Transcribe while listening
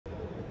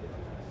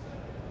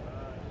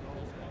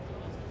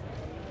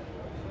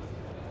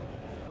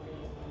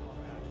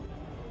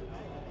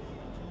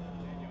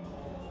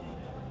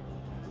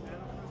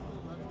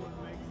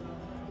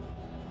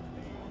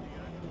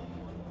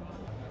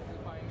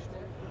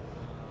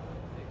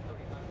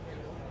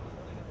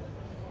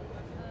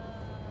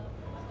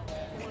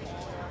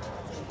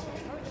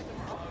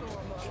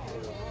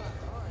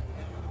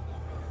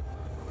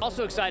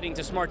also exciting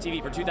to Smart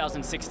TV for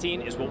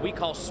 2016 is what we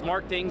call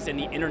Smart Things and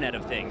the Internet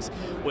of Things.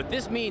 What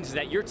this means is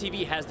that your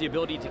TV has the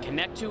ability to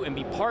connect to and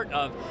be part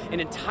of an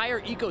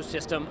entire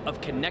ecosystem of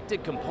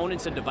connected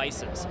components and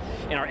devices.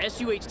 And our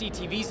SUHD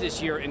TVs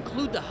this year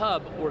include the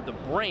hub, or the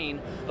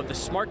brain, of the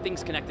Smart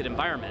Things connected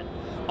environment.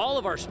 All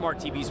of our smart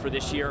TVs for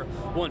this year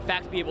will in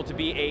fact be able to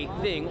be a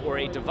thing or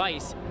a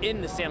device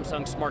in the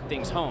Samsung Smart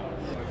Things home.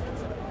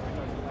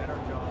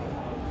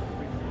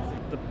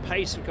 The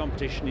pace of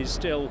competition is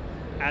still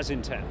as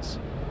intense,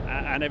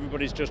 and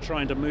everybody's just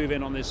trying to move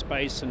in on this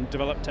space and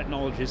develop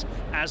technologies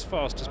as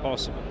fast as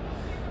possible.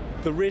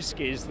 The risk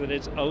is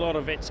that a lot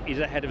of it is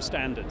ahead of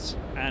standards,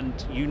 and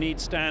you need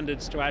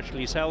standards to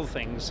actually sell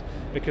things,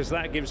 because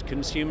that gives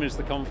consumers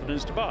the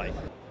confidence to buy.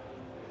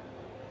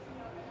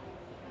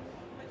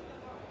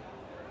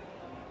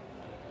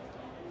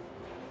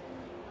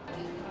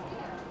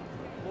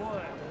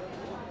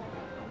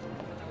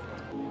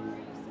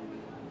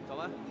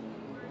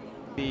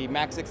 The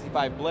Max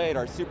 65 blade,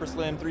 our super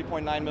slim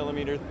 3.9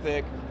 millimeter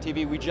thick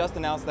TV, we just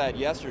announced that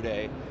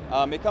yesterday.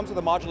 It comes with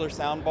a modular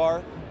sound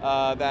bar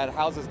that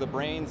houses the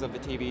brains of the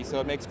TV, so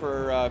it makes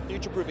for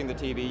future-proofing the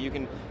TV. You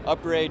can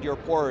upgrade your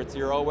ports,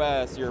 your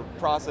OS, your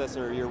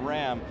processor, your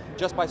RAM,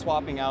 just by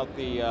swapping out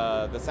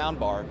the sound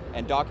bar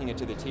and docking it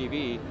to the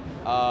TV.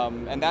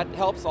 And that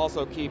helps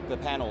also keep the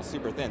panel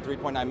super thin.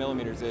 3.9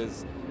 millimeters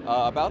is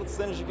about as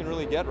thin as you can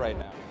really get right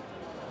now.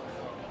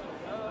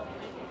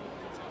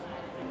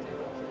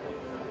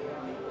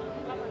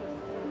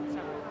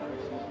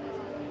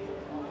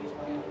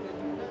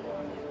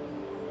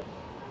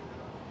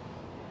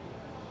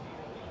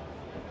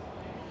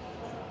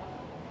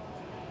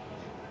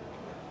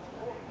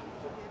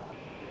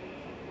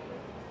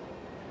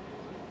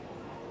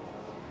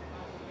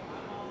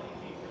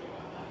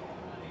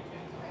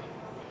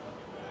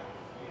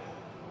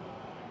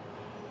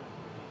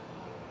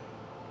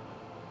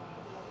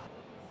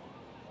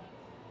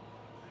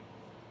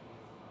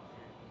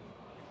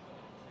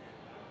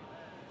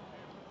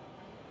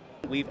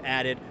 We've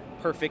added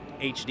perfect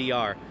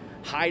HDR,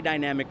 high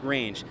dynamic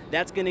range.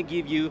 That's going to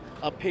give you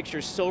a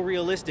picture so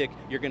realistic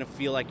you're going to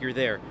feel like you're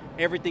there.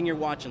 Everything you're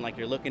watching like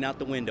you're looking out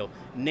the window.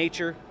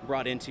 Nature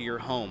brought into your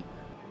home.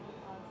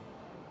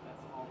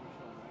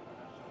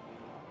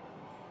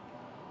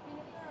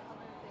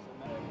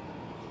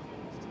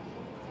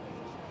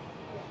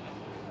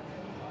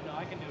 No,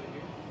 I can do it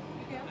here.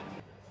 You can.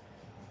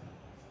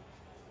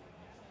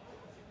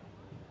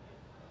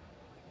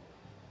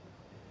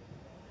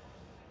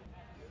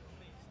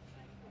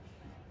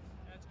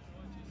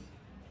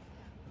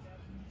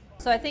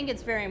 So I think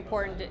it's very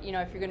important, if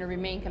you're going to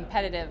remain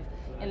competitive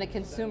in the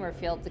consumer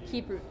field, to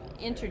keep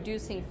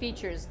introducing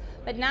features,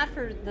 but not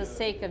for the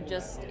sake of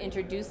just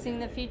introducing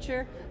the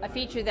feature, a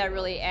feature that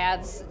really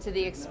adds to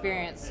the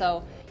experience.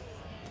 So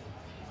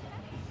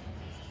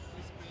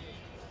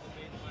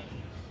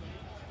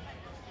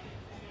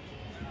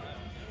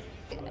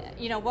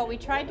what we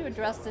tried to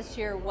address this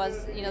year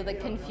was, the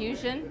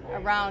confusion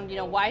around,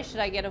 why should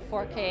I get a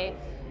 4K?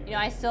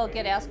 I still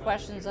get asked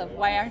questions of,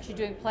 why aren't you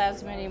doing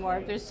plasma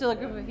anymore? There's still a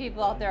group of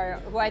people out there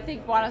who I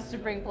think want us to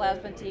bring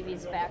plasma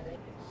TVs back.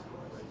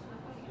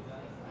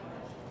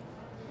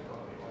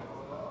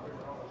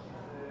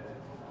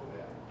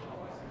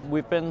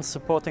 We've been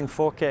supporting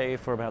 4K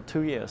for about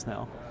 2 years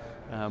now.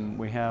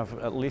 We have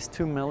at least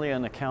 2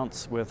 million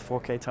accounts with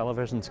 4K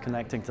televisions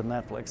connecting to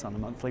Netflix on a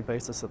monthly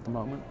basis at the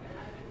moment.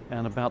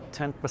 And about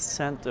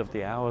 10% of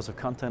the hours of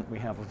content we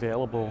have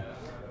available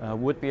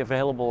would be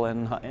available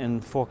in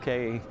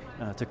 4K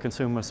to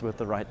consumers with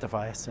the right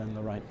device and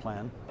the right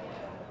plan.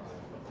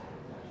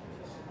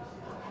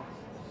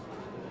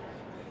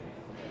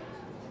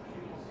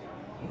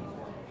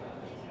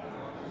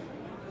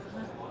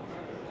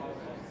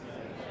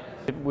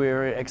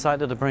 We're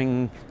excited to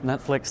bring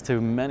Netflix to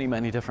many,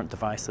 many different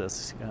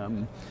devices.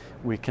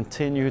 We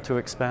continue to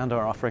expand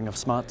our offering of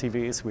smart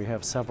TVs. We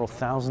have several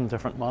thousand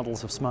different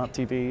models of smart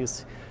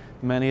TVs.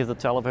 Many of the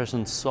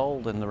televisions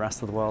sold in the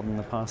rest of the world in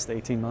the past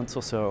 18 months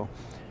or so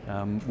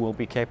will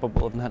be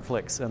capable of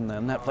Netflix, and the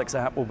Netflix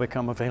app will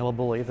become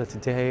available either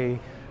today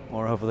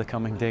or over the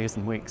coming days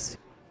and weeks.